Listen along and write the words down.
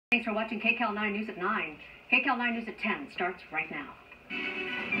Thanks for watching KCAL-9 News at 9. KCAL-9 News at 10 starts right now.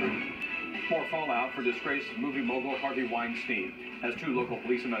 More fallout for disgraced movie mogul Harvey Weinstein, as 2 local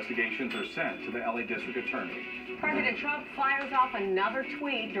police investigations are sent to the LA District Attorney. President Trump fires off another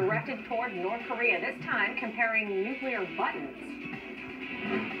tweet directed toward North Korea, this time comparing nuclear buttons.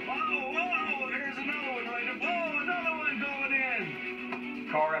 Whoa, there's another one right there. Whoa, another one going in.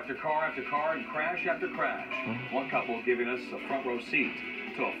 Car after car after car and crash after crash. One couple giving us a front row seat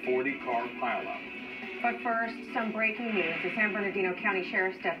to a 40-car pileup. But first, some breaking news. The San Bernardino County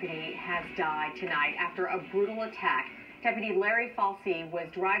Sheriff's deputy has died tonight after a brutal attack. Deputy Larry Falsey was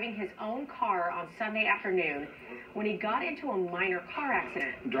driving his own car on Sunday afternoon when he got into a minor car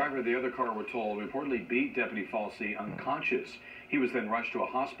accident. The driver of the other car, we're told, reportedly beat Deputy Falsey unconscious. He was then rushed to a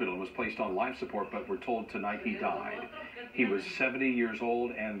hospital and was placed on life support, but we're told tonight he died. He was 70 years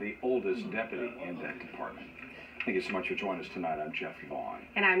old and the oldest deputy in that department. Thank you so much for joining us tonight. I'm Jeff Vaughn.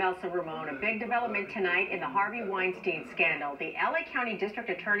 And I'm Elsa Ramon. A big development tonight in the Harvey Weinstein scandal. The LA County District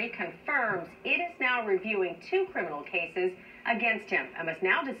Attorney confirms it is now reviewing 2 criminal cases against him and must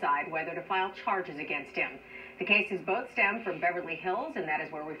now decide whether to file charges against him. The cases both stem from Beverly Hills, and that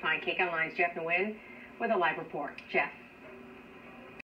is where we find KCAL-9's Jeff Nguyen with a live report. Jeff.